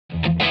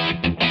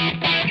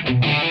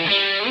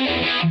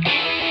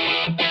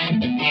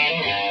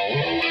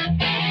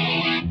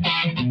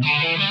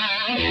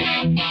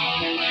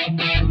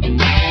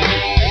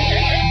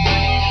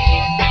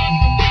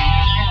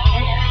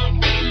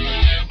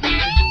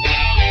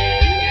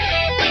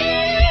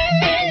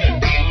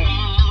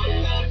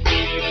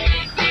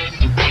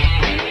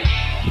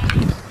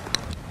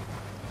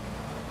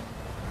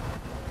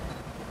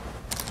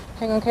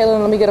Hang on,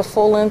 Kaylin, let me get a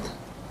full length.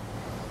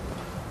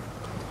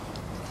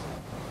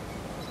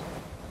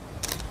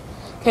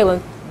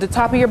 Kaylin, the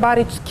top of your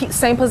body, keep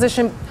same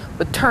position,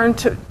 but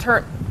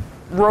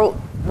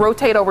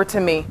rotate over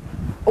to me.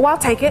 Oh, I'll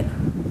take it.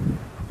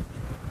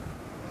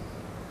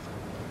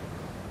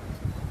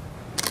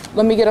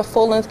 Let me get a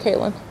full length,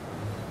 Kaylin.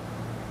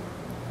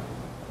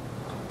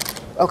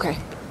 Okay.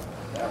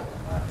 Yeah.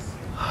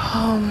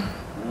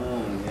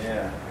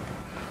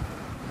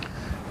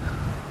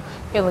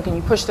 Kaylin, can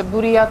you push the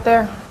booty out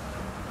there?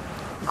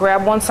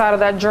 Grab one side of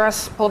that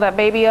dress, pull that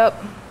baby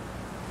up.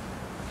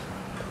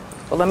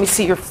 Well, let me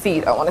see your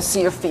feet. I want to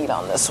see your feet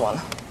on this one.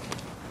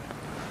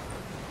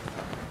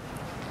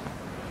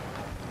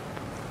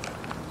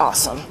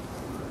 Awesome.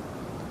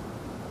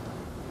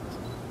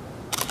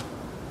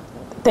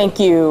 Thank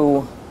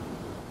you.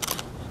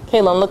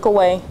 Kaylin, look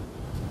away.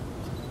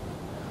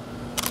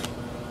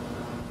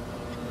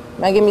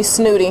 Now give me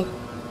snooty.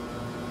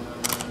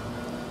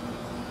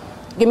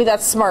 Give me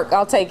that smirk.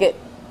 I'll take it.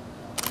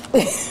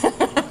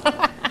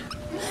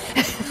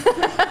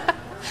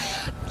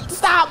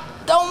 Stop.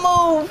 Don't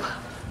move.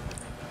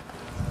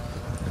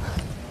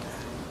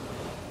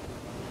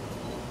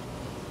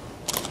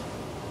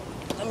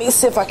 Let me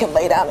see if I can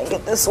lay down and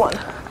get this one.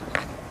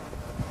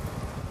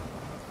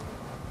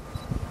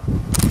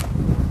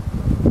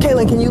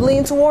 Kaylin, can you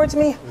lean towards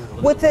me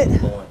with it?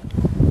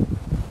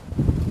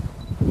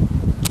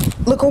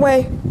 Look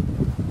away.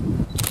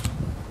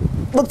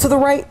 Look to the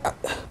right.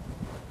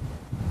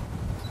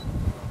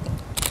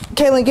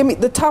 Kaylin, give me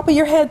the top of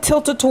your head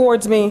tilted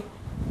towards me.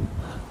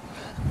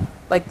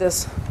 Like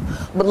this.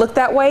 But look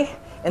that way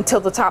and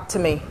tilt the top to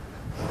me.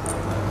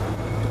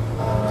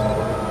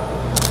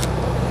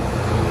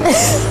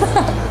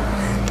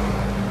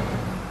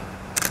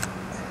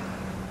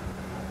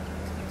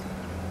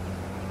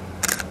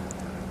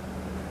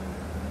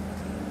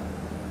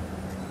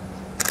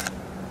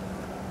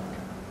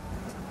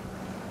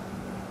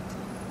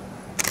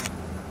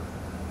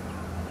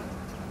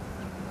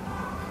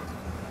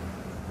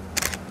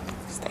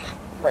 Stay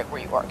right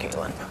where you are,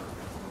 Kaylin.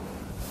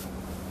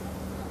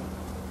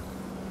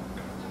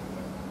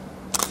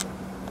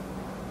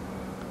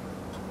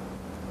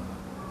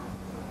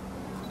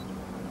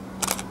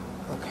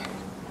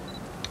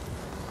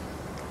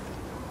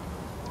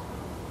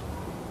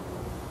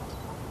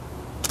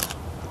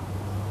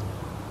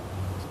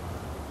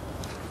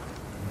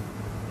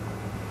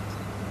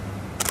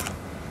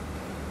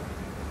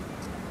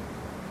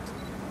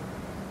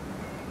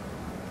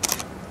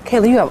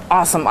 Kaylin, you have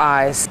awesome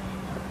eyes.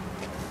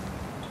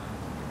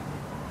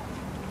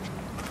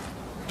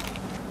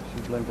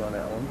 She blinked on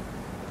that one.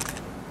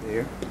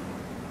 There.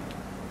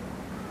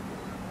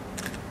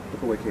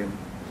 Look away, Kaylin.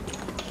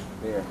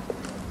 There.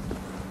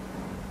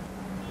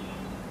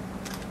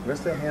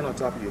 Rest that hand on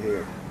top of your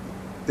head.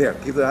 There.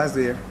 Keep the eyes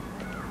there.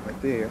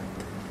 Right there.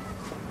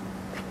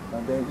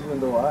 Now, then, even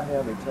though I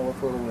have a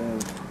telephoto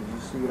lens, did you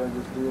see what I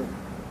just did?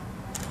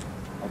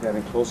 I got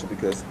in closer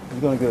because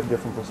you're going to get a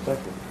different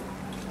perspective.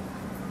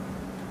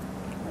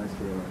 Nice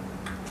feeling.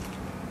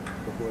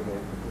 Before they,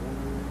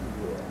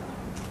 yeah.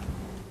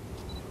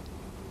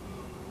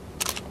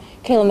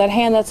 Kaylin, that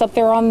hand that's up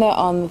there on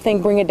the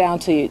thing, bring it down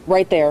to you,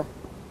 right there.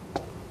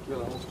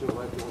 Kaylin, hold still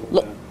right there.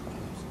 Look,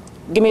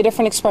 give me a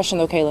different expression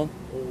though, Kaylin.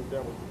 Hold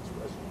down with the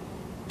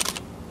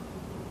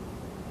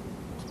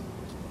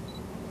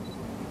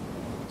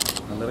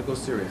expression. Now let it go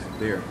serious.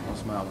 There. Don't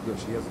smile. Good.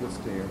 She has a good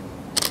stare.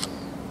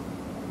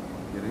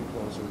 Get in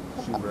closer.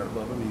 Shoot right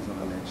above her knees on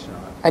the next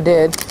shot. I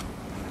did.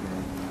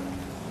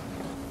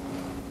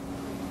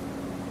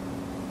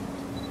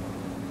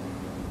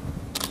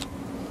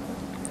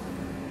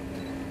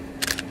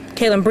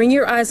 Kaylin, bring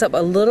your eyes up a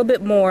little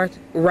bit more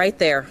right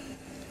there.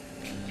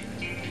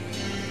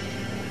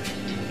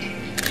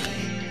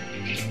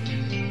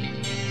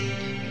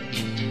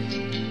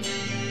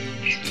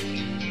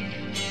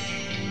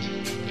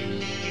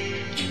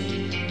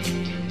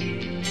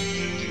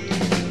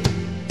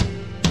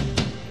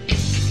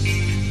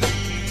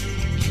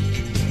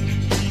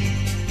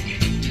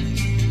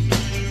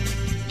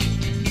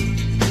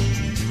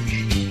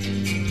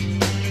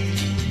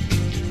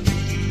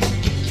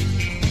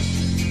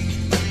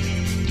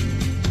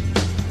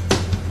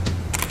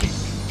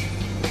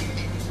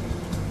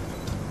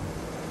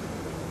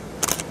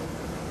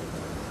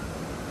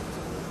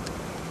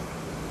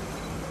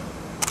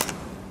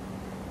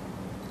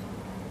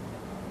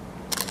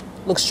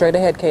 Look straight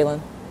ahead, Kaylin.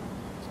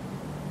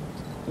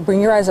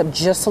 Bring your eyes up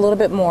just a little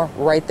bit more,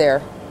 right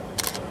there.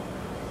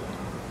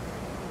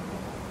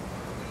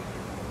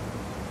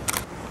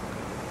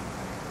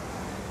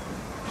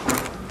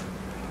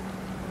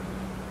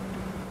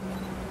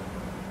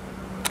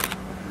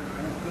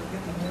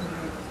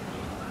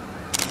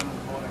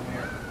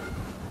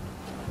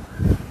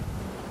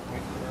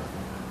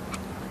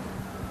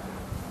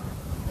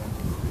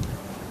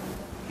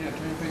 Yeah,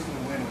 turn your face to the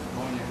wind,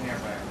 blowing your hair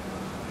back.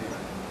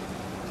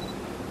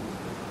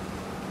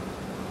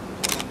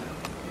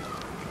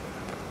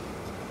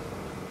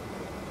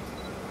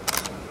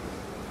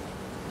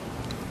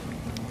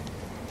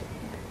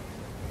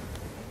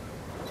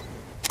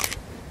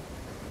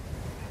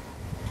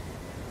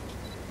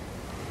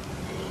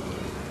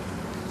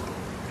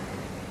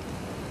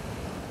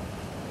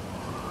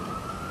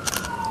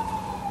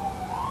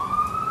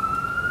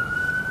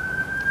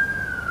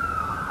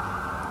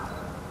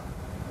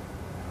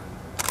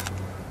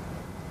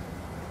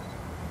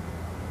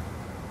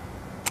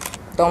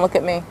 Don't look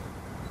at me.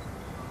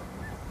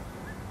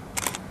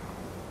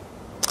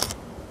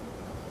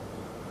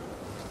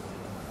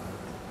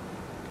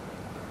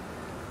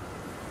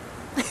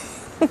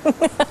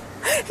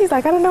 He's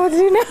like, I don't know what to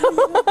do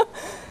now.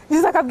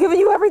 He's like, I've given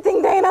you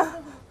everything,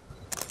 Dana.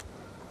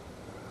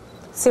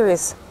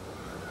 Serious.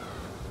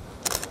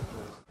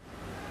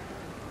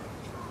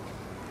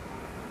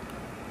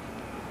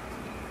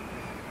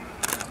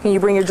 Can you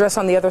bring your dress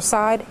on the other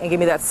side and give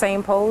me that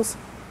same pose?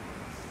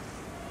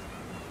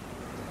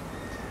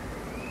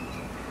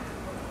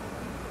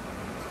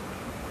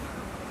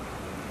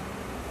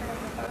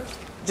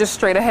 Just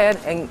straight ahead,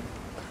 and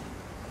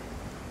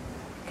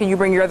can you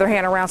bring your other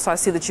hand around so I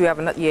see that you have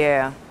enough?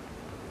 Yeah.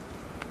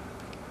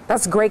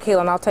 That's great,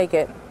 Kaylin. I'll take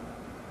it.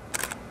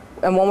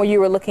 And one where you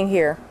were looking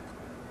here.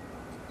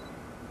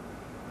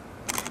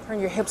 Turn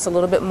your hips a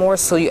little bit more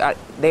so you,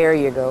 there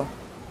you go.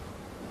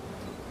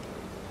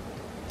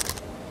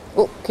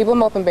 Oh, keep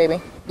them open, baby.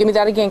 Give me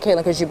that again, Kaylin,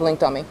 because you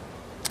blinked on me.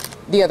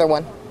 The other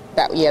one.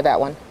 Yeah, that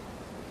one.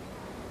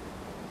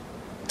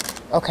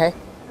 Okay.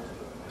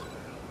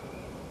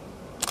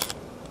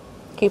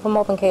 Keep them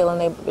open,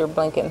 Kaylin. They're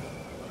blinking.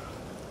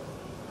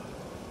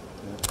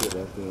 That's it,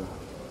 right there.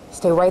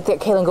 Stay right there,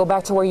 Kaylin. Go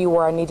back to where you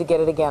were. I need to get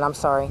it again. I'm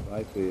sorry.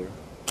 Right there.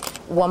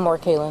 One more,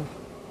 Kaylin.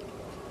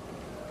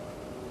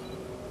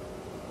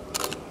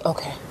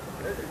 Okay.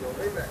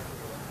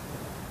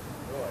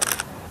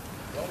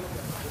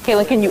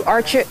 Kaylin, can you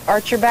arch your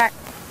back?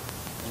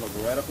 I'm gonna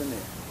go right up in there.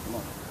 Come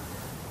on.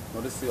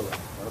 No, this ceiling.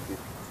 Right up here.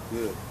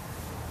 Good.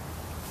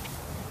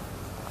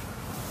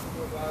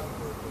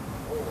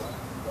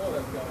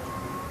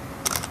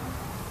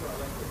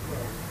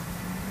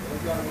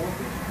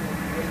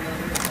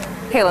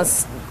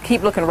 Kaylin,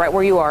 keep looking right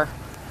where you are.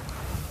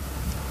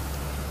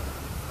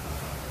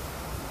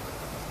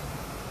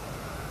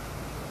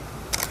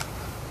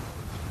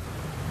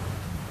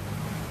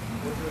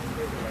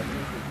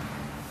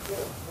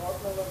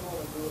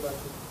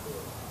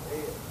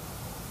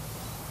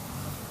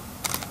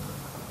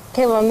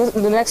 Kaylin,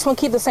 the next one,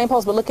 keep the same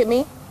pose, but look at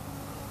me.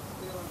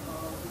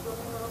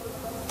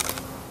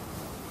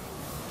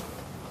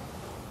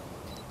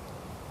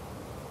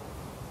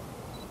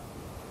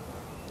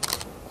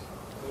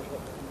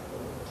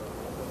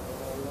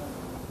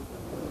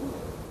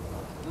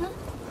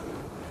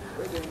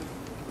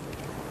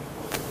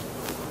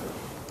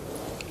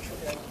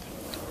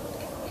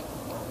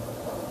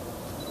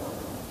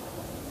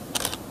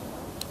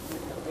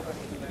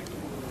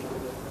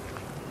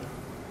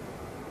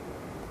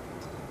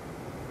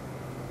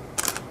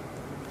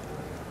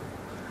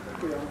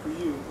 For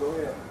you, go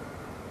ahead.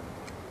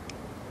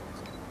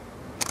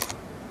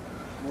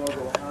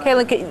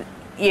 Kaylin,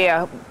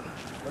 yeah.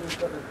 Let me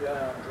step this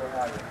down and go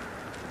higher.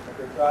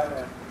 Okay, try it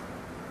now.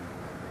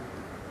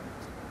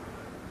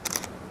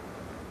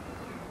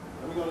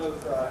 Let me go to the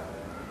other side.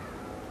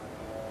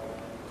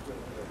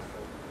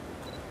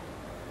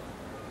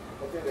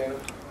 Okay, Dana.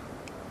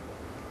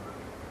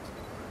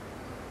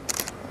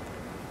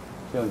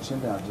 Kaylin, chin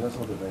down just a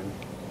little bit, baby.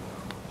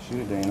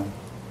 Shoot it, Dana.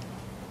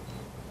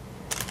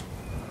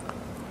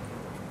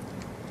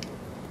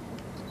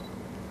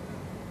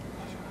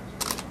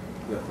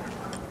 Good.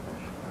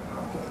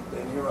 Okay,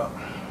 then you're up.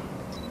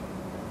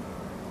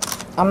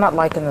 I'm not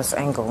liking this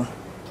angle.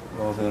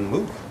 Well, then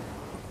move.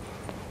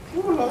 I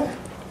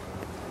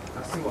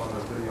see on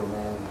the video,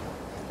 man.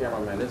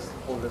 Cameraman, this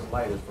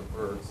light is for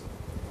birds.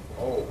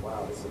 Oh,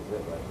 wow, this is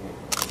it right here.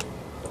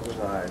 Look at his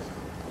eyes.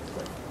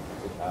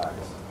 His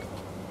eyes.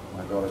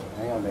 My daughter,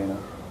 hang on, Dana.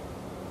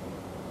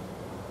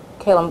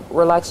 Kaylin,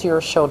 relax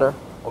your shoulder.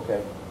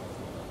 Okay.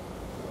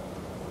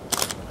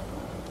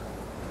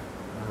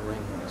 My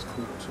ring hand is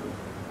cool, too.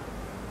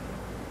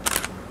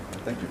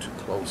 I think you're too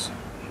close.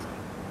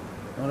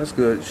 Oh, that's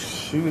good.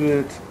 Shoot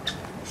it.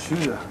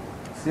 Shoot it.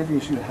 See if you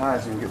can shoot it high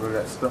so you can get rid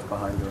of that stuff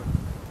behind her.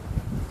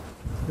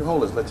 You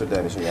hold this. Let your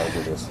daddy show you how to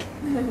do this.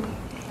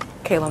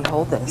 Kaylin,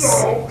 hold this.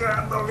 Oh,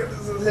 God, don't get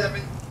this is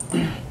heavy.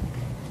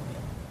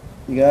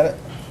 You got it?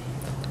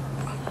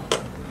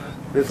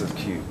 This is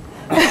cute.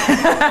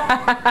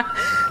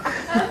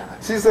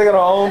 She's taking her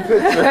own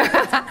picture.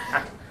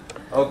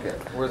 Okay,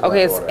 where's my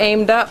Okay, it's daughter?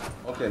 aimed up.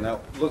 Okay, now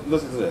look,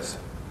 listen to this.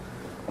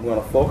 I'm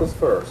going to focus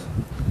first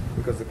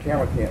because the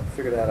camera can't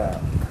figure that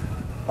out.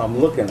 I'm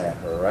looking at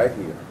her right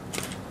here.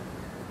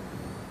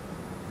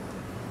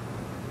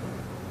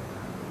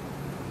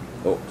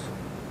 Oops.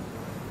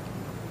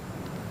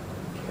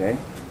 Okay.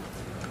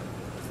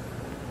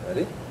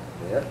 Ready?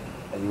 There.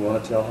 And you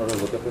want to tell her to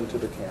look up into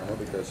the camera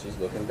because she's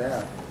looking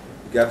down.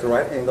 You got the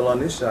right angle on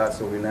this shot,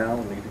 so we now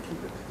need to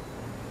keep it.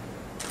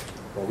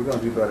 But we're going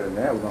to do better than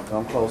that. We're going to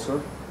come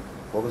closer,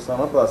 focus on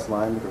our bust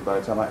line, because by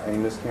the time I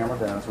aim this camera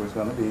down, that's where it's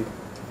going to be.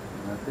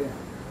 Right there.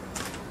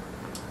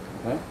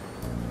 Okay?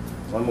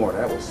 One more.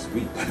 That was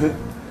sweet.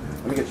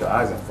 Let me get your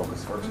eyes in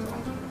focus first,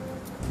 though.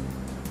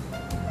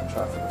 I'll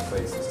try for the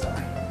face this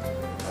time.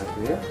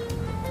 Right there.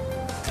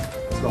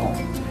 Let's go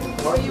home.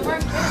 Well, you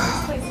weren't kidding.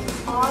 This place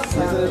is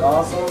awesome. Isn't it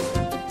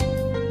awesome?